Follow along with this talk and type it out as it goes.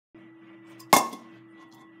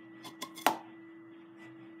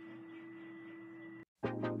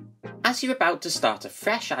As you're about to start a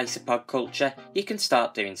fresh isopod culture, you can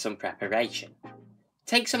start doing some preparation.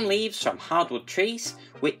 Take some leaves from hardwood trees,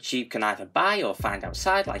 which you can either buy or find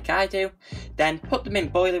outside like I do, then put them in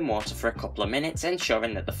boiling water for a couple of minutes,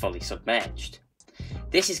 ensuring that they're fully submerged.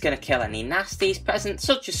 This is going to kill any nasties present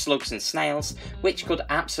such as slugs and snails, which could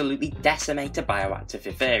absolutely decimate a bioactive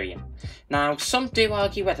vivarium. Now, some do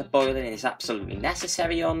argue whether boiling is absolutely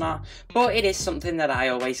necessary or not, but it is something that I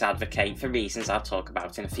always advocate for reasons I'll talk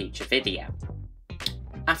about in a future video.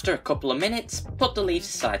 After a couple of minutes, put the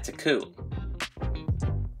leaves aside to cool.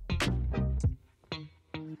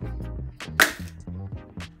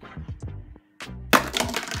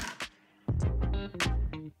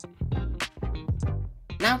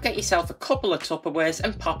 Now get yourself a couple of tupperwares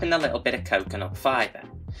and pop in a little bit of coconut fibre.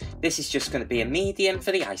 This is just going to be a medium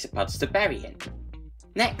for the isopods to bury in.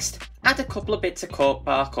 Next, add a couple of bits of cork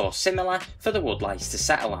bark or similar for the woodlice to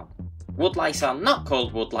settle on. Woodlice are not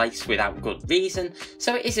called woodlice without good reason,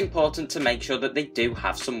 so it is important to make sure that they do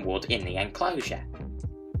have some wood in the enclosure.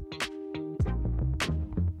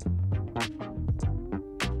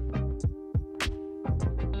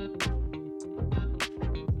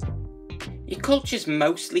 Your culture's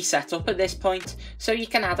mostly set up at this point, so you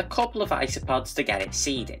can add a couple of isopods to get it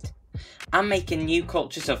seeded. I'm making new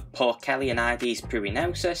cultures of Porcellianides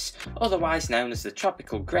pruinosus, otherwise known as the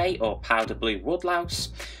tropical grey or powder blue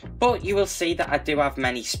woodlouse, but you will see that I do have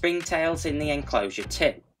many springtails in the enclosure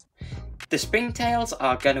too. The springtails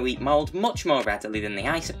are going to eat mould much more readily than the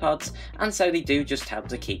isopods, and so they do just help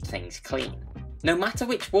to keep things clean. No matter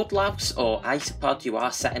which woodlouse or isopod you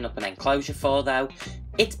are setting up an enclosure for though,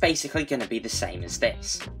 it's basically going to be the same as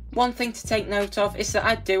this. One thing to take note of is that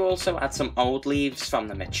I do also add some old leaves from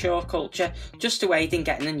the mature culture just to aid in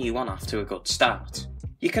getting the new one off to a good start.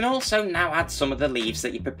 You can also now add some of the leaves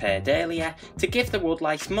that you prepared earlier to give the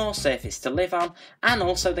woodlice more surface to live on, and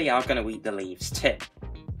also they are going to eat the leaves too.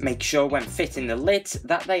 Make sure when fitting the lids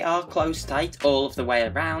that they are closed tight all of the way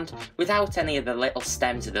around without any of the little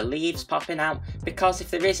stems of the leaves popping out, because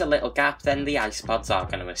if there is a little gap then the isopods are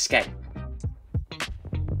going to escape.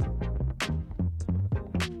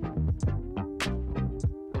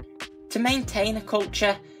 To maintain a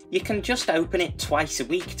culture, you can just open it twice a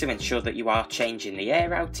week to ensure that you are changing the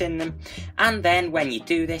air out in them, and then when you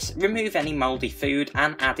do this, remove any mouldy food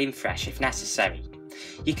and add in fresh if necessary.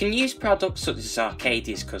 You can use products such as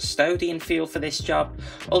Arcadia's custodian fuel for this job,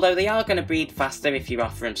 although they are going to breed faster if you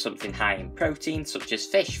offer them something high in protein such as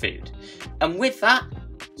fish food. And with that,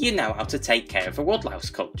 you know how to take care of a woodlouse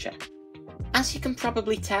culture. As you can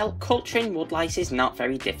probably tell, culturing woodlice is not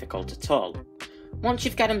very difficult at all. Once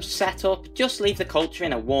you've got them set up, just leave the culture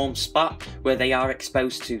in a warm spot where they are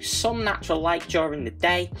exposed to some natural light during the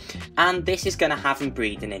day, and this is going to have them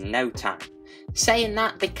breeding in no time. Saying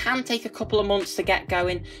that, they can take a couple of months to get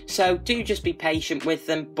going, so do just be patient with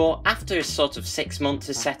them, but after a sort of 6 months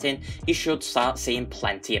is set in, you should start seeing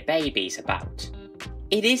plenty of babies about.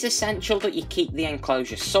 It is essential that you keep the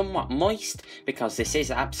enclosure somewhat moist, because this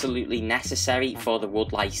is absolutely necessary for the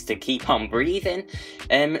woodlice to keep on breathing,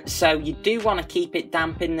 so you do want to keep it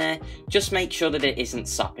damp in there. Just make sure that it isn't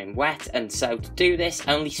sopping wet, and so to do this,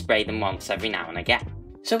 only spray them once every now and again.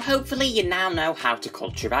 So hopefully you now know how to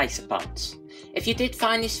culture isopods. If you did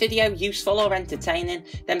find this video useful or entertaining,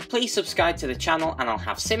 then please subscribe to the channel and I'll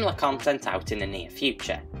have similar content out in the near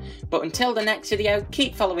future. But until the next video,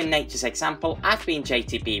 keep following nature's example. I've been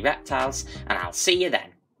JTB Reptiles, and I'll see you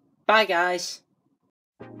then. Bye guys!